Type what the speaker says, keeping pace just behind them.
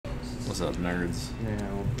What's up, nerds?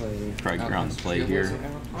 Now we'll play. Craig, you're on the play here.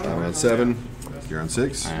 I'm on 7. You're on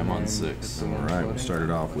 6. I am on 6. All right, we started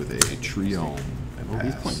off with a Triome and Oh,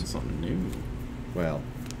 he's pass. playing something new. Well,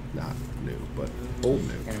 not new, but old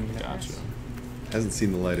new. Gotcha. Hasn't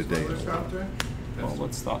seen the light of day in a while. Well,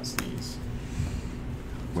 let's thought sneeze.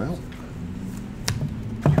 Well,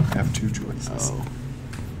 you have two choices. Oh.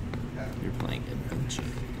 You're playing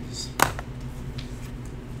adventures.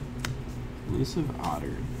 Elusive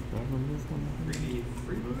Otter. Do I remember this one?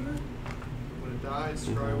 Freebooter? When it dies,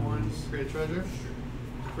 try one, create treasure.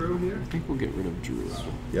 Crew here. I think we'll get rid of Druid.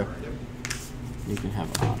 Yep. You can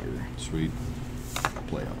have Otter. Sweet.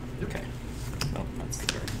 Play out. Okay. Oh, that's the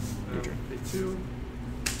card. Your turn. Pay 2.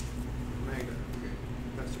 Mega.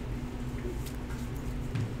 That's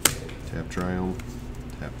Tap Triome.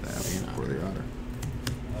 Tap that for the Otter.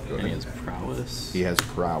 Go And he ahead. has Prowess. He has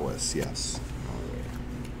prowess, yes.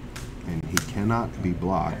 And he cannot be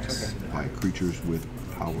blocked by creatures with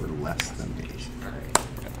power less than his. Alright.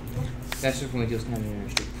 That's just when we deals kind of an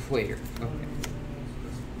extra player. Okay.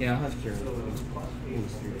 Yeah, I'll have to.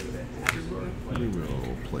 We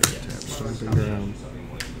will play a tap Stomping Ground.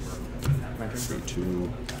 My turn. Pay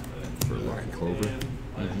 2 for Lucky Clover.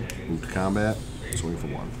 Move to combat. Swing for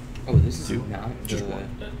 1. Oh, this is not Just the. 1.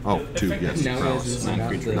 Oh, 2, yes. Now Prowess. this is not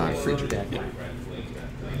Non-creature. the Non-creature. deck. Yeah.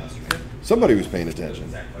 That's right. Somebody was paying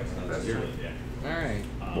attention. Alright.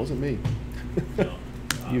 Wasn't me.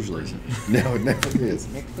 Usually isn't. No, it never is.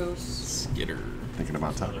 Nykthos. Skitter. Thinking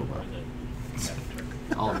about Taco Bell.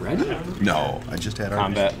 Already? No, I just had our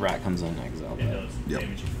Combat, rat comes in, exile. Yep.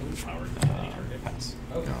 Pass.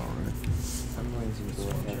 All right. I'm going to go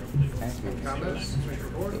ahead. Activate Combat. this. Swing for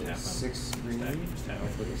 4. Go 6 3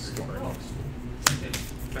 for the skill.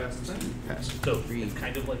 Pass the thing. Pass. So it's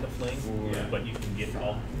kind of like a fling, but you can get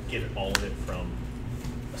all of it from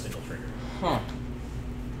a single trigger. Huh.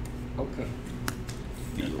 Okay.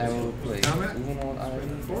 I will play Comment? Uvalmold Eye,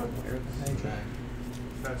 Swing for 4. Eric Hydra.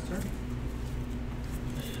 Pass turn.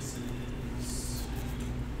 This is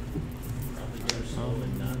probably better slow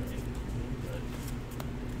and not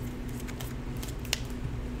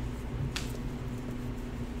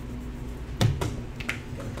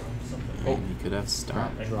but something. Oh, you could have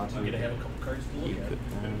stop. Draw I'm gonna have a couple cards to You look could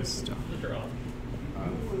at. have stop. The draw.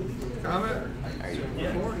 Comment.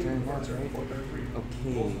 Yeah. Turn once, right? Okay.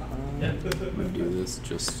 I'm gonna do this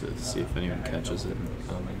just to see if anyone catches it.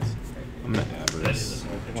 I'm gonna avarice.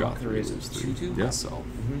 Draw 3, lose 3. Yeah. Myself.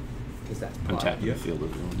 Because that's I'm blocked. tapping the field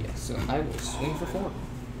of zone. Yeah, so I will swing for 4.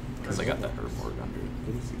 Because I got that herb board under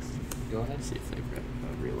it. Go ahead. See if they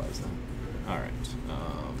realize that. Alright.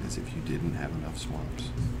 As if you didn't have enough swamps.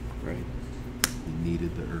 Right. You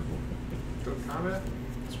needed the herbal. Go combat.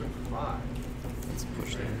 Swing for 5. Let's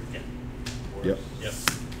push there. Yeah. Yep. Yep.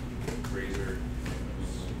 Razor.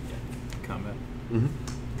 Combat. Mm-hmm.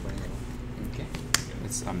 Okay.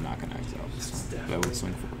 I'm not gonna exile this time. But I will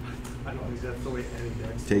swing 4. I don't think that's the way any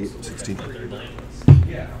deck's Take supposed it. to be.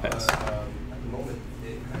 16. Pass.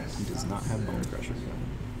 He does not have bone crusher.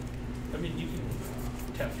 I mean, you can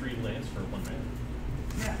tap 3 lands for 1 mana.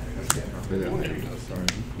 Play that later.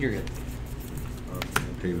 You're good.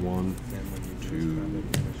 Pay 1 to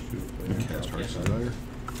cast Heart's Desire.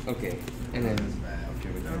 Okay. And then.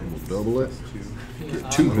 We'll double it.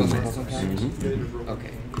 Get 2 plus humans. one counters?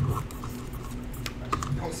 Okay.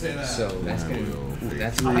 So that's And gonna. we'll pay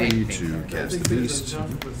That's 3 my to thing. I cast think the there's beast.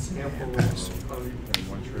 enough of samples Pass. of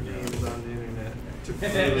games on the internet So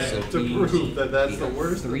to he- prove that that's the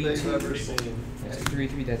worst that 3, they've 2. ever seen. That's 3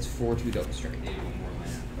 3. That's 4 2 double strike.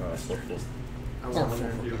 I was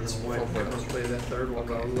wondering if you were going to play that third one,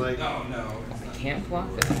 but I was like, I can't block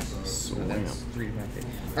that. So that's 3 to my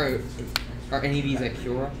favor. Are any of these at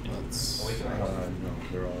Cura? Let's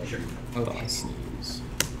Okay. sneeze.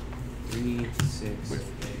 3 6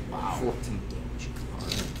 14 damage.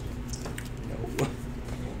 No.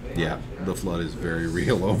 Yeah, the flood is very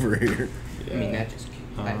real over here. I mean that just.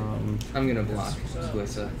 I'm gonna block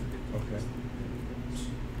Swissa. Okay.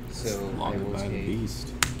 So I Longer will by the take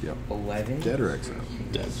beast. Yep. 11. Dead or exile?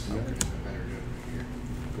 Dead.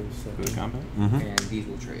 Go to combat. And these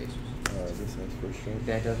will trade.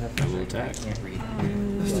 That does have Double first strike, attack. I can't read.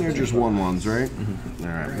 They're just 1/1s, right?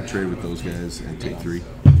 Alright, we'll trade with those guys and take 3.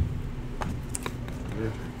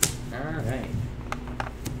 Alright.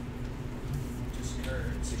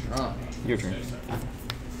 Draw. Your turn.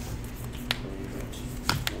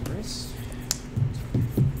 Boris.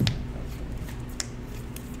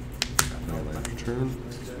 Turn.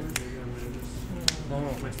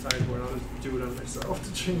 my sideboard, I'll just do it on myself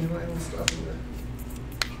to change my own stuff in there.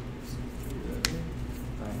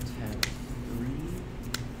 I have 3.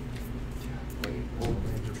 Wait, what?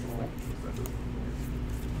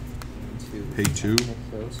 Pay 2. Head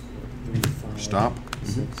close for 3, 5, Stop.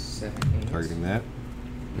 6, 7, 8. Targeting that.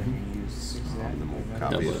 Then you use 6 that. And then we'll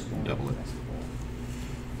Another copy one. it, double it. That's the ball.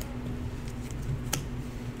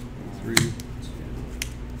 3.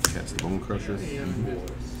 Cast the Bone Crusher. Yeah,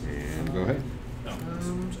 And go ahead.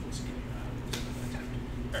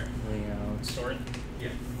 Layout. Sword? Yeah.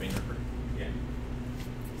 Main ripper? Yeah.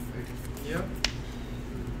 Yep.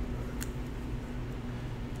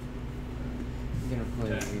 I'm gonna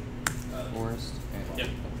play Forest and Yep.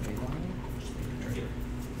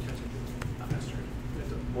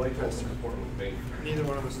 Neither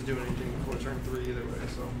one of us is doing anything before turn 3 either way,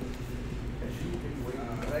 so.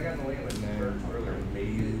 I got in the way like And then earlier.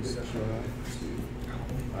 use Kira to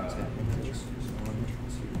attack. 1,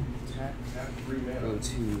 2, attack. Go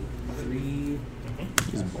to 3,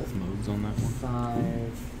 Use both modes on that one.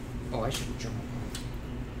 5. Oh, I should draw.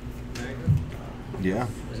 Yeah.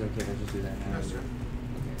 Is it okay if I just do that now? Yes, sir. Okay.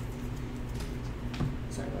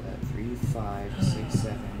 Sorry about that. 3, 5, 6,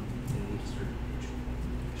 7, 8,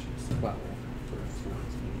 12.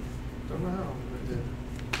 Don't know how, but I did.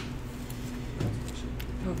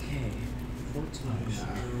 Okay. 14.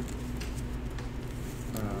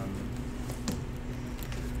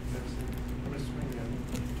 I'm gonna swing again.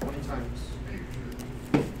 20 times.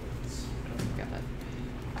 Got that.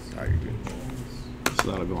 Ah, you're good.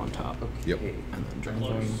 So that'll go on top. Okay. Yep. And then draw I'm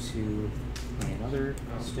going those. to play another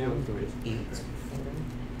storm. Go with 8. 1,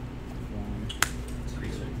 2, 3,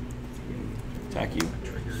 Attack you. 5.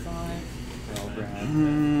 I'll grab 2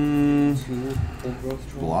 old growth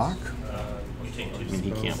trolls. Block? You take I 2. mean,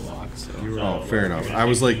 he can't block, so. Oh, fair enough. I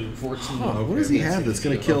was like, 14. what does he have that's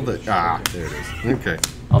going to kill the... Ah, there it is. Okay.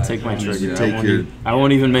 I'll take my trigger. You I take won't your- even- I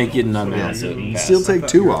won't even make it an Yeah. unmask it. You Pass. still take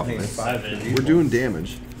 2 off it. 7. We're doing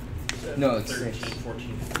damage. No, it's 13, 6.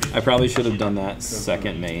 14. I probably should have done that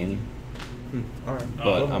second main, Alright.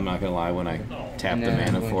 but I'm not gonna lie. When I tapped And the then I'm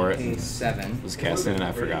mana going for to it, pay and 7. was casting, and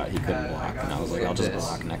I forgot he couldn't block, and I was like, I'll just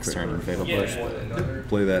block next turn and fatal push. But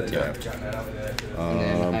Play that tapped. And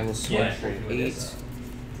then I will swap for 8.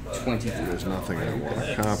 23. There's nothing I want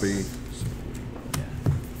to copy.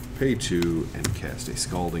 Pay 2 and cast a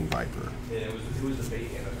Scalding Viper. It was a bait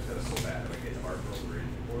and it was so bad. Like it's art over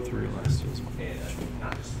 3 less is my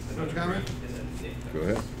not just Don't you comment? Go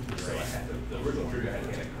ahead. so I had the original trigger I had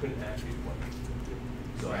and I couldn't actually play.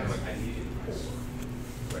 So I had like I needed 4.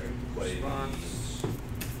 So I could play Response.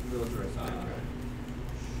 Village Rest.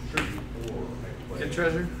 tribute or I could play Get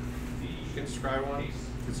treasure. the You can scry one,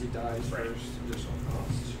 because he dies first. Additional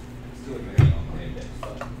cost. still in the and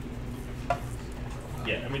stuff.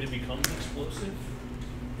 Yeah, I mean, it becomes explosive.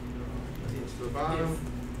 Goes to the bottom.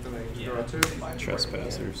 Then I can draw 2.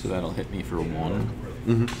 trespasser, so that'll hit me for 1,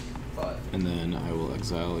 Mm-hmm. and then I will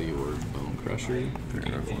exile your Bone Crusher.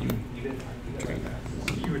 Drain 1. Drain 1.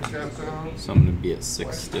 You would tap down. So I'm gonna be at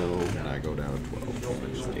 6 still. And I go down to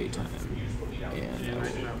 12. Daytime, and I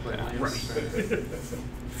Right now, play will lands. pass.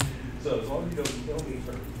 So as long as you don't kill me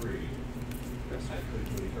turn 3, I could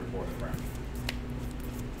kill you turn 4 in the round.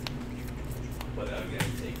 But again,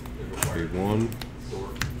 take the Pay required 1.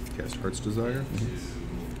 sword Cast Heart's Desire. to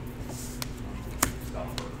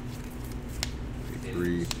stop her. Pay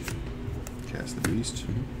 3. Cast the Beast.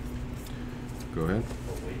 Go ahead.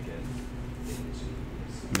 Awaken into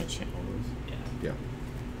I'm gonna channel those. Yeah.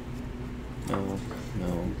 No, no.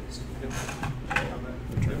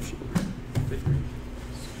 Return sheet. There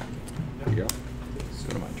you go. Go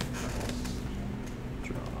to my turn.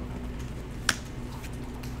 Draw.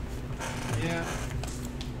 Yeah.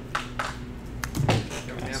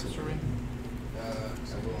 You have any apples for me?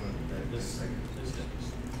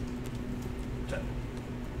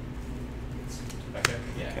 Okay.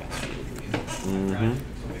 Cast Shield Read. Mm-hmm.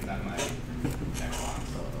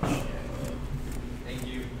 Thank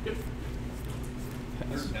you. Yep.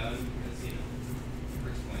 Pass.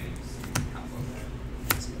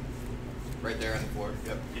 Right there on the floor.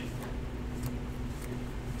 Yep.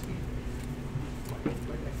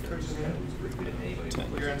 Turns in hand.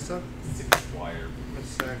 10. Your end stuff? Wire. I'm gonna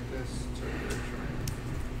sack this to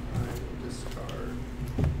I will discard.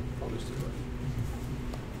 I'll just do it.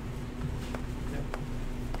 Yep.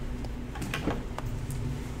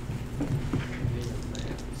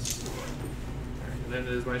 Alright, and then it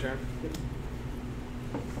is my turn.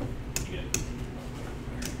 You get it.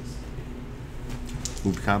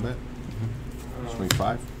 Move to combat. Swing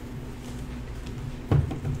 5.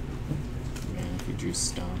 And if you drew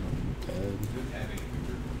stun, I'm dead.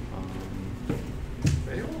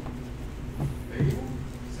 Fail? Fail?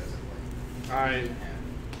 I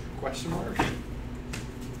question mark?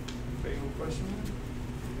 Fail question mark?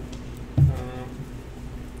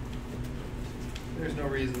 There's no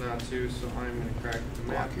reason not to, so I'm gonna crack the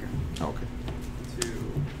map Block here. Okay. to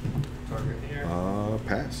target here.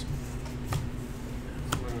 Pass.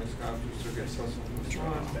 I'm gonna stop just to get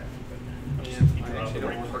 +1/+1. But And you I draw actually the don't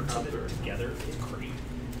right want to parts of counter. it together, it's great.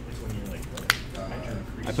 It's when you're like,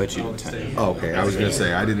 I put you in 10. Oh, okay, I was gonna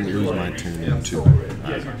say I didn't lose my turn too.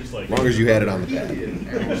 yeah, you're just like, As long as you had it on the pad.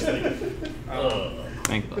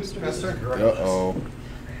 Bank Buster. Master? Uh-oh.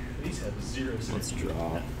 These have 0 Let's synergy.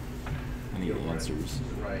 draw. I need answers.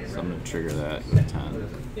 So I'm going to trigger that with 10.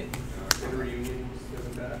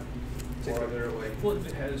 Well,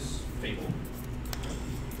 it has Fable.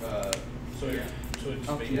 So it's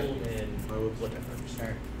Fable and Blood Efforts.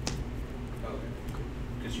 Alright.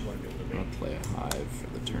 Because you want to be able to I'm going make to play a Hive for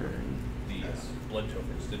the turn. the blood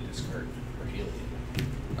tokens to discard or heal it.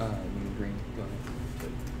 Green. Go ahead.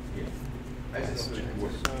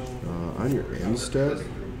 On your end step,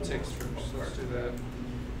 Takes trips. Let's do that.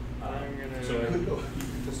 I'm gonna So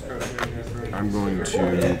discard it. I'm going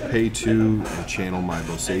to pay 2 and channel my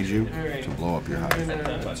Boseiju to blow up your I'm hive.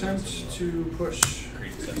 gonna attempt to push.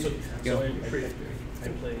 create stuff. So Go. I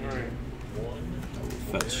play Alright. 1.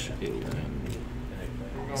 Fetch a land. And I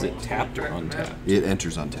play Is it tapped or untapped? It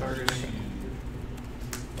enters untapped. Targeting.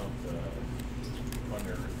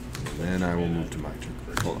 Under. Then I will move to my turn.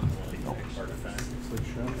 Hold on. Oh. Artifact.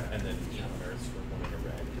 And then unearths for 1 in a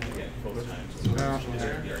red. Both times.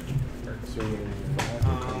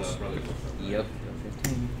 Yep.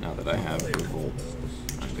 15. Now that I have Revolt,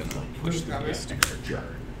 I'm going to push the beast.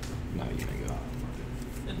 Now you may go.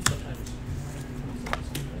 And sometimes.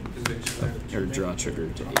 Or draw trigger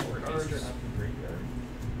to 8.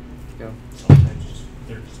 Go. Sometimes just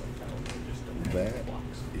they're just like they just don't have That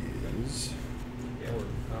blocks. is Or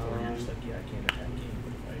you're just like, yeah, I can't attack game,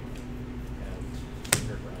 but if I have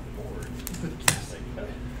underground board, it's like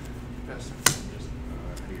Best. just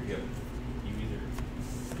you either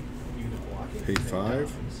block it. Pay and 5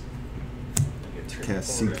 dies, and get to triple cast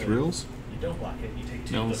Seek forward. Thrills. You don't block it, you take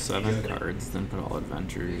 2. Mill but 7 you- cards, then put all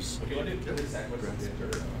adventures Okay, what did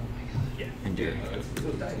yeah. into your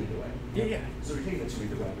Yeah. So we're taking it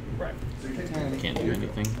right. Can't do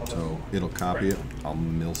anything. So it'll copy it. I'll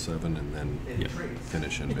mill 7 and then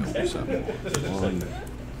finish and mill 7. 1,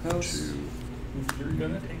 Close. 2, You're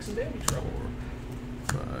gonna take some damage trouble.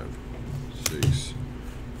 5, 6,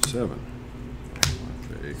 7.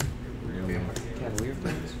 Okay. Cavalier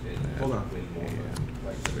planes? Hold on.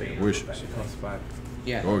 And wishes.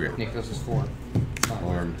 Yeah. Okay. Nicholas is 4.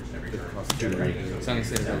 Arm. 2, Some of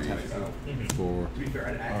the things I'll tap. 4, 5,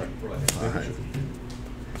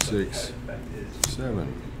 6,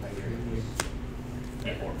 7.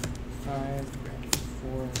 5,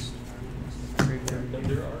 4.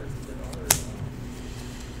 There are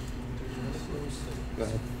Go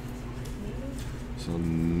ahead. So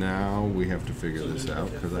now we have to figure this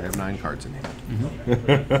out because I have 9 cards in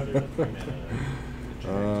hand.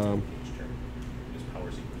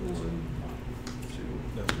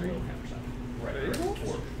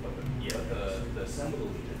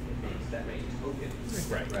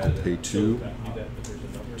 I'll pay 2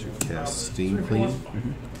 to cast Steam Clean.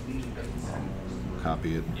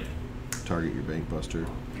 Copy it. Target your Bank Buster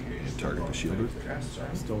and target the Shielder.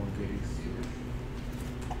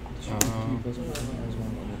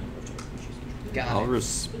 Got I'll it.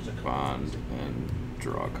 respond and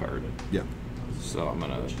draw a card. Yeah. So I'm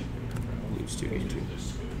going to lose 2, gain 2.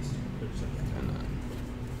 And then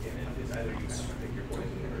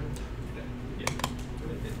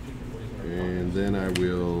And then I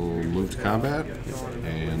will move to combat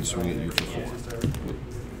and swing at you for 4.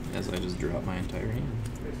 as I just drop my entire hand.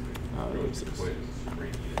 Lose 6.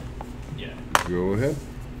 Yeah. Go ahead.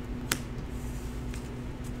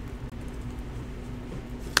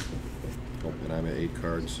 Oh, and I'm at 8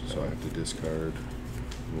 cards, so I have to discard.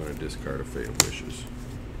 I'm going to discard a Fate of Wishes.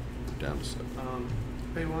 Down to 7.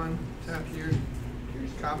 Pay 1, tap here,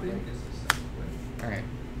 copy, Alright.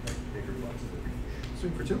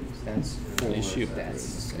 swing for 2. That's 4. They shoot.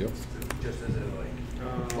 That's Yep.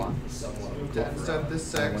 block. Instead of this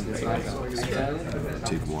sex, it's not so I can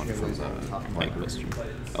Take 1 from the Bank Buster.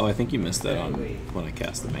 Oh, I think you missed that on when I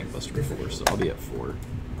cast the Bank Buster before, so I'll be at 4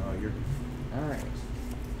 Alright.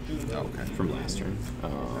 Okay. from last turn.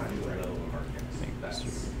 Bank Buster.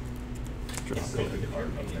 Draw. Gain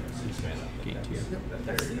 2.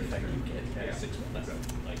 That's the effect you get at 6 mana.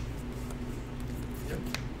 Like, 4.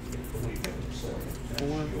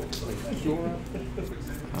 Dora.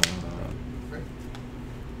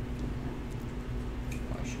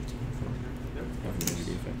 Have an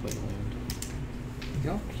immunity effect like land.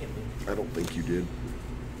 Go. I don't think you did.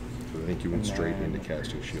 So I think you went straight into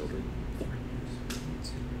casting Shielder.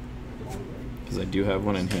 Because I do have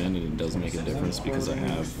one in hand, and it does make a difference because I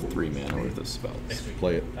have 3 mana worth of spells.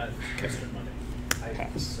 Play it.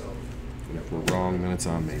 Pass. If we're wrong, then it's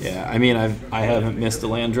on me. Yeah, I mean, I haven't missed a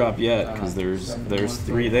land drop yet because there's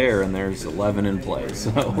 3 there and there's 11 in play, so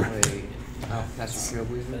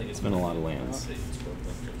it's been a lot of lands.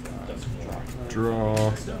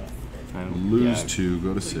 Draw. Lose 2,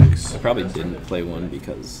 go to 6. I probably didn't play one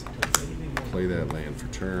because Play that land for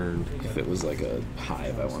turn. if it was like a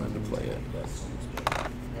hive, I wanted to play it.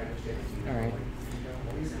 Alright.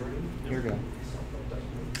 Here we go.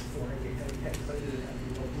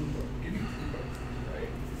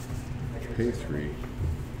 Pay 3.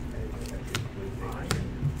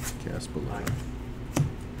 Cast below.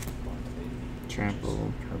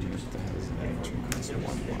 Trample, permanent that has an action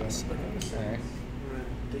 -1 less. Alright.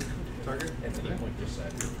 Target. Pay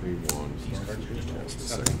 1. Cast the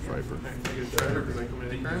second Viper. Negative treasure because I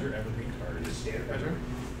committed a Use crime. your evergreen card. Treasure.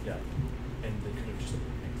 Yeah. And they could have just like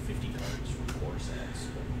 50 cards from 4 sets.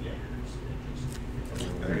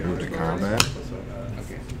 Move to combat.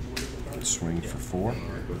 Okay. Swing for 4.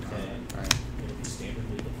 Alright.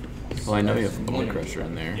 Well, I know you have Bone Crusher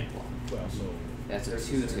in there. That's a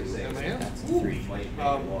 2/2. Am I out? That's a 3. Swing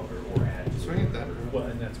at that. Well,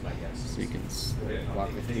 and that's my guess. So you can. Block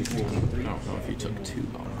with 2, I don't know if you took 2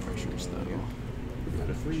 Bone Crushers though. Got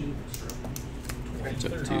a 3. If you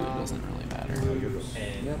took 2, it doesn't really matter. And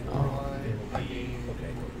Yep. okay,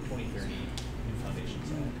 2030 new foundation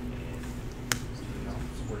set, and so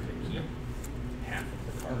we're gonna keep half of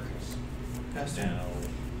the cards. Pass Now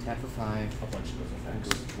Tap for 5. a bunch of those effects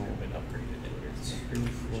have been upgraded. And 2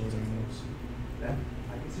 floating.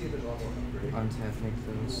 Untap, make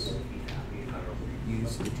those.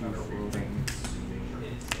 Use the 2 floating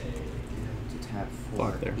to tap for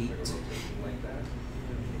Block there. 8.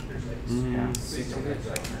 Mm. 6 of it.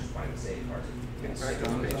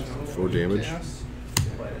 4 damage.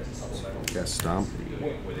 Cast Stomp.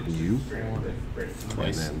 You.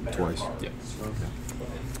 Twice. And then twice. Yep.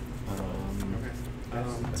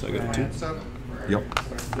 So I go to 2. Stuff. Yep.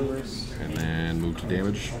 And then move to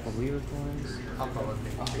damage. Couple leader coins. I'll call it.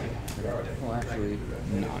 Well, actually,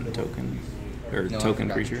 Non-token. Or no, I token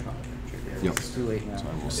forgot creature. to drop. Yep. It's too late now. So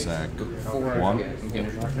I will sack 4. 1. I'm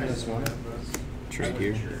gonna drop this one. Trade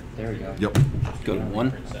here. There we go. Yep. Go to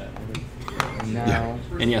 1. And now,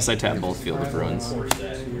 And yes, I tap both Field of Ruins. 2,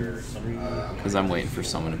 3. Because I'm waiting for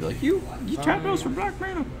someone to be like, you tap those for black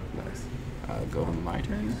mana. Go to my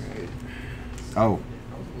turn. Oh.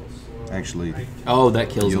 Actually, Oh, that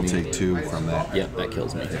kills you'll me. take 2 from that. Yep, that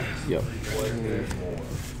kills me. Yep.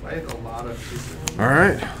 I had a lot of people.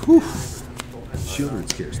 Alright. Whew. Shieldred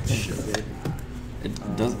scares the shit out of me.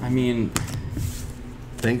 It does. I mean,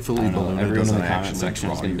 Thankfully, I don't know, Balloon everyone in doesn't the comment actually section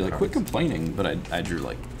draw is gonna be your like, quit cards. complaining. But I drew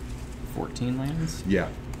like 14 lands. Yeah.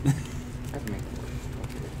 I can make it work.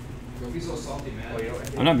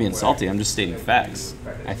 I'm not being salty. I'm just stating facts.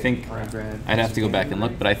 I think I grab I'd have to go back and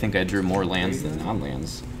look, but I think I drew more lands than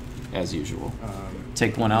non-lands, as usual.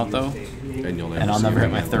 Take one out though, And you'll never and I'll see never it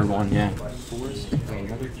hit my again. 3rd one. Yeah. Force, play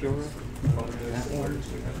another cure. That one.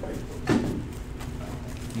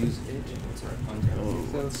 Use it. Oh,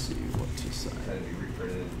 So, let's see what to say.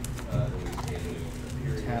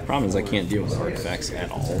 tap Problem is I for can't deal with artifacts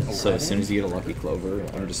at all. So as soon as you get a Lucky Clover,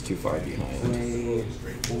 I'm just too far behind. Play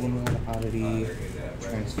Uno Oddity,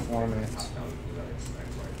 transform it.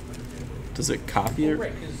 Does it copy it?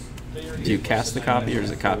 Do you cast the copy, or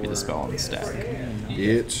does it copy the spell on the stack?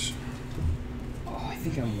 It's Oh, I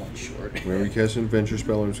think I'm 1 short. whenever you cast an adventure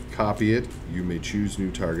spell and copy it, you may choose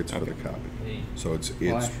new targets for the copy. So it's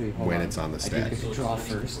Well, actually, hold when on. it's on the I stack. think I could draw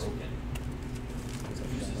first.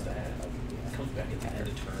 comes back at the end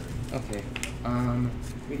of turn. Okay.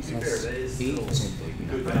 So that's 8, 14,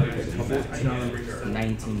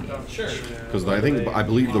 19 damage. Because I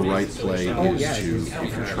believe the right play Oh, is yeah, to, it's-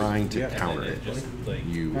 if you're trying to counter it,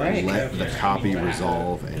 you Alright. let the copy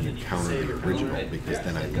resolve and you counter the original, because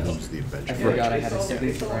then I lose the I adventure. forgot I had a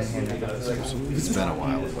signature on hand. I got this one. It's been a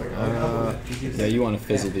while. It's like, Yeah, you want to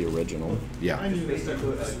fizzle the original. yeah.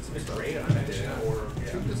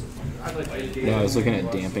 No, I was looking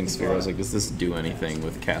at Damping Sphere. I was like, does this do anything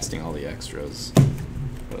with casting all the extras?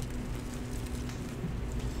 But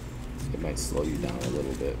it might slow you down a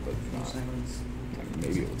little bit, but not. Silence. I mean,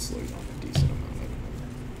 maybe it would slow you down a decent amount. I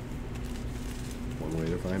don't know. One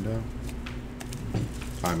way to find out.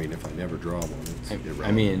 I mean, if I never draw one, it's irrelevant.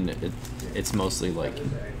 I mean, it's mostly like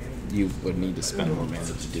you would need to spend more mana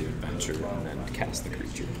to do adventure and then cast the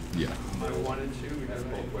creature. Yeah. I wanted to. We just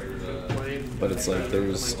both played. But it's like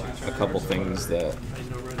there's a couple things that I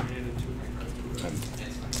know red hand and 2 of my cards.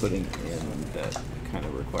 I'm putting in that kind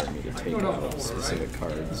of require me to take out specific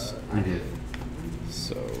cards.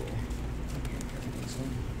 So.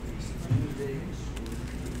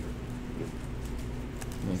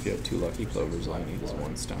 And if you have 2 lucky clovers, all you need is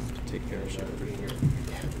 1 stump to take care of shit.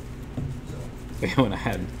 When I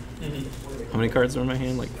had, how many cards were in my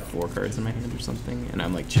hand? Like 4 cards in my hand or something, and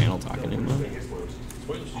I'm like channel talking to him.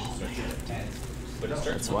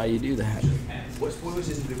 That's why you do that.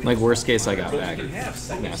 Like worst case, I got back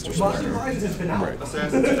Master Splitter. Right.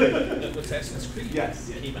 Assassin's Creed.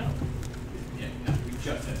 Yes. Came out.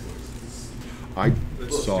 I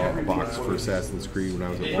saw a box for Assassin's Creed when I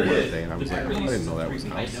was at Walmart today, and I was like, oh, I didn't know that was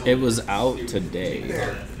out. It was out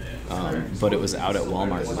today, but it was out at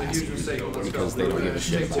Walmart last week because they don't give a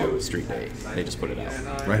shit about Street Day. They just put it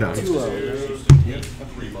out. Right on.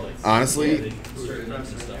 Honestly,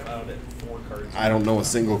 I don't know a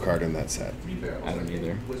single card in that set. I don't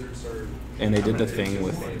either. And they did the thing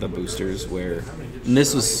with the boosters where, and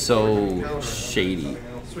this was so shady.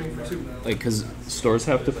 Like, because stores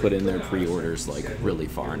have to put in their pre-orders like really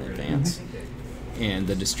far in advance, and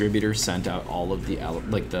the distributor sent out all of the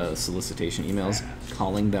the solicitation emails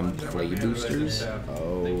calling them play boosters.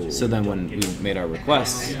 Oh. So then when we made our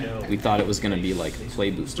requests, we thought it was going to be like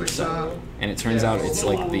play booster set, and it turns out it's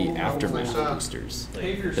like the aftermath boosters.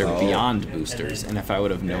 They're beyond boosters, and if I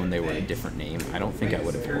would have known they were a different name, I don't think I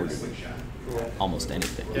would have ordered almost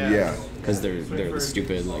anything. Yeah. Because they're the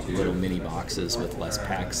stupid like little mini boxes with less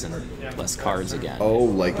packs and less cards again. Oh,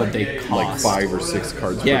 like, but they cost, like 5 or 6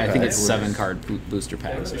 cards. Yeah, per I think pack. it's 7 card booster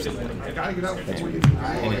packs or something. That's ridiculous.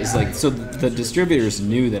 And it's like, so the distributors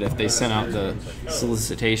knew that if they sent out the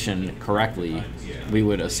solicitation correctly, we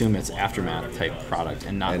would assume it's aftermath type product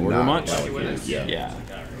and not order much. Yeah.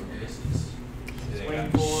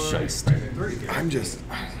 Shyster. I'm just,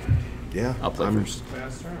 yeah. I'll play first.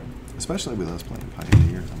 Especially with us playing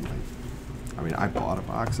Pioneers, I'm like, I mean, I bought a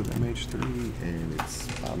box of MH3 and it's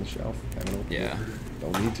on the shelf. Haven't opened Yeah. it.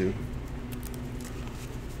 Don't need to.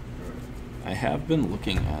 I have been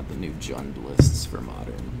looking at the new Jund lists for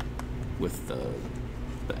Modern with the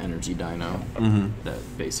energy dino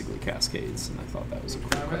that basically cascades, and I thought that was a cool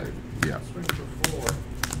card. Yeah.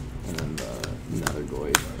 And then the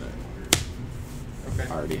Nethergoid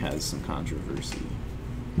already has some controversy.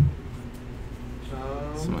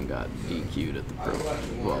 Someone got DQ'd at the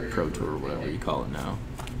Pro Tour or whatever you call it now,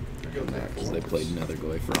 because they played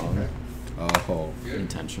Nethergoid wrong Oh.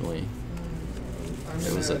 intentionally.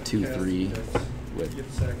 It was a 2/3 with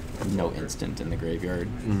no instant in the graveyard,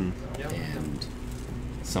 and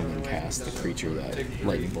someone cast the creature that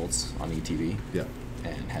lightning bolts on ETB Yeah.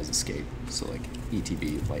 and has escape. So like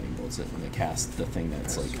ETB lightning bolts it when they cast the thing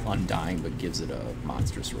that's like undying but gives it a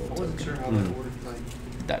monstrous roll token.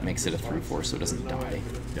 That makes it a 3/4 so it doesn't die.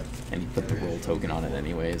 Yeah. And you put the roll token on it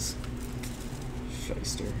anyways.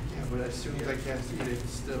 Shyster. Yeah, but as soon as I cast it,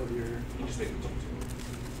 it's still your. You just make it 2/2.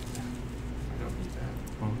 I don't need that.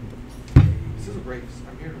 This is a race.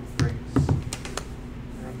 I'm here to race.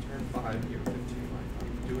 We're on turn 5, you're 15. Like,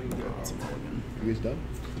 I'm doing good. It's a mulligan. You guys done?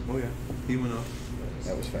 Oh yeah, he went off.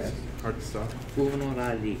 That was fast. Hard to stop. Moving on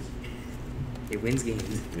out of these. It wins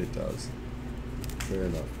games. It does. Fair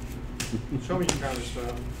enough. Show me your counter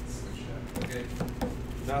spell. Okay.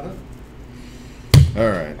 Nothing?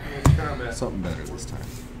 Alright. It's combat. Something better this time.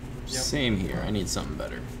 Same here. I need something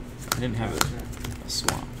better. I didn't have a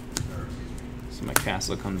swamp. So my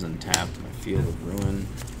castle comes untapped. My field of ruin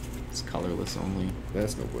is colorless only.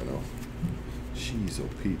 That's no bueno. Jeez, oh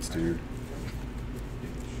Pete's, dude.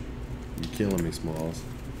 You're killing me, Smalls.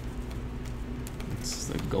 It's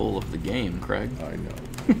the goal of the game, Craig. I know.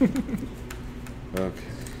 Okay.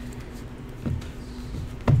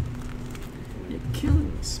 You're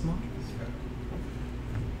killing me, Small.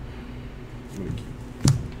 I'm gonna keep.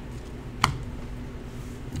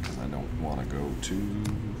 Because I don't want to go too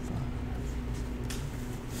far.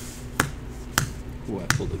 Ooh, I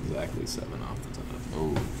pulled exactly 7 off the top.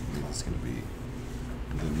 Oh, that's going to be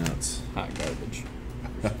the nuts. Hot garbage.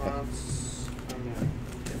 Response. I'm gonna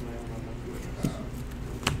get my own on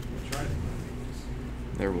the try it.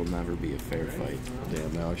 There will never be a fair fight.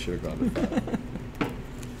 Damn, now I should have gone to 5.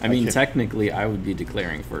 I mean, can't- technically, I would be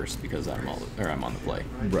declaring first because I'm on the play.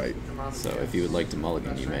 Right. So if you would like to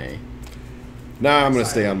mulligan, you may. Nah, I'm going to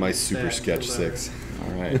stay on my super sketch 6.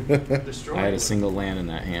 All right. I had a single land in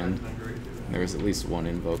that hand. There was at least one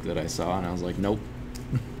invoke that I saw, and I was like, nope.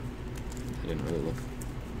 I didn't really look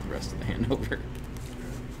the rest of the hand over.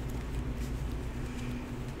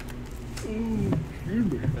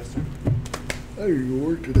 Excuse me. I didn't go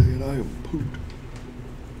work today and I am pooped.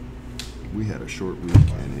 We had a short week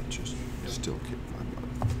and it just still kicked my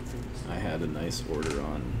butt. I had a nice order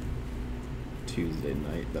on Tuesday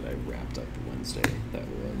night that I wrapped up Wednesday. That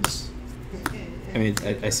was I mean,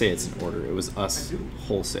 I say it's an order. It was us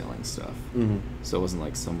wholesaling stuff. Mm-hmm. So it wasn't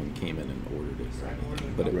like someone came in and ordered it or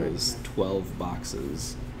anything. But it was 12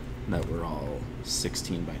 boxes that were all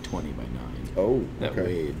 16 by 20 by 9. Oh, That okay.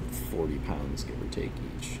 weighed 40 pounds, give or take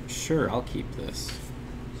each. Sure, I'll keep this.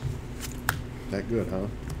 That good, huh?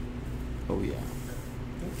 Oh, yeah.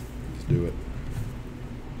 Let's do it.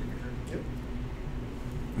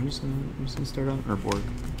 I'm just gonna start on Urborg.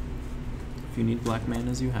 If you need black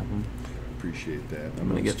manas, you have them. Appreciate that. I'm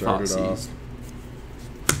gonna get start it Foxies. off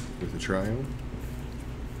with a triumph.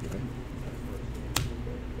 Okay.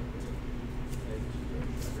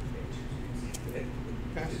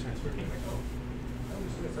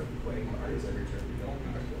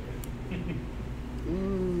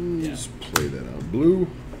 Let's play that out. Blue.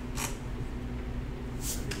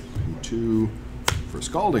 And 2 for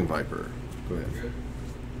Scalding Viper. Go ahead.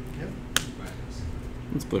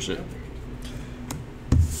 Let's push it.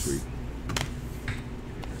 Sweet.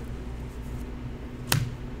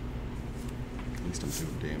 At least I'm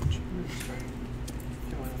doing damage.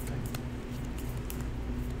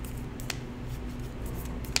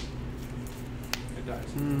 It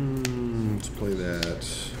dies. Let's play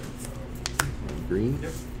that on green.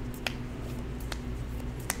 Yep.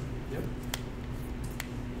 Yep.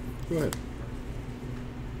 Go ahead.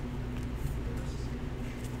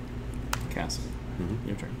 Castle. Mhm.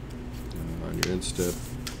 Your turn. On your end step,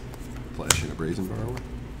 flash in a Brazen Borrower.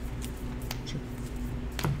 Sure.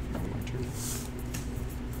 My turn.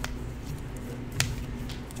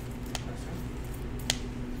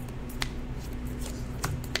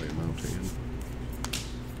 Play a mountain.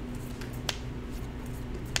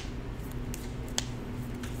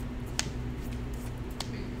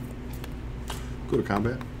 Go to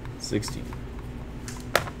combat. 16.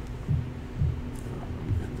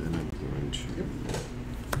 And then I'm going to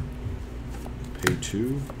pay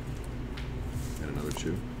 2 and another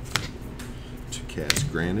 2 to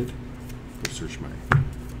cast Granted. Go search my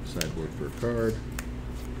sideboard for a card.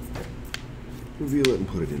 Reveal it and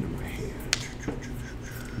put it into my hand.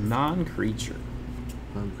 Non-creature.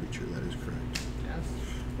 Non-creature, that is correct. Yes.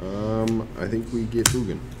 I think we get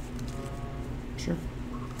Ugin. Sure.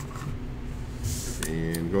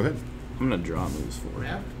 And go ahead. I'm gonna draw moves for it.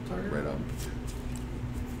 Map target. Right up.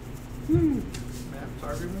 Map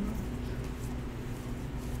target.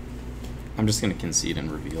 I'm just gonna concede and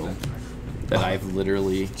reveal that I've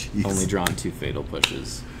literally Jeez. only drawn 2 fatal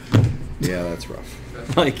pushes. Yeah, that's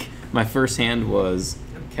rough. Like, my first hand was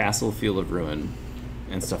Castle, Field of Ruin,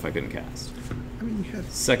 and stuff I couldn't cast. I mean, you had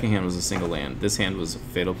Second hand was a single land. This hand was a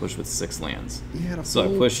fatal push with 6 lands. a So I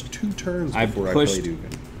full pushed 2 turns I before pushed I played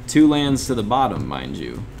Ugin. 2 lands to the bottom, mind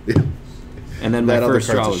you. Yeah. And then my That other first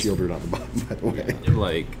draw card's a was shielded on the bottom, by the way.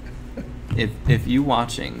 like, if you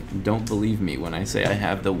watching don't believe me when I say I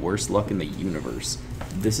have the worst luck in the universe,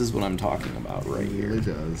 this is what I'm talking about right It here. really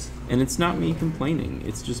does. And it's not me complaining,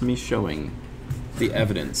 it's just me showing the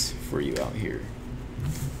evidence for you out here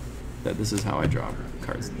that this is how I draw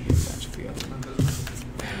cards in the game Magic the Gathering.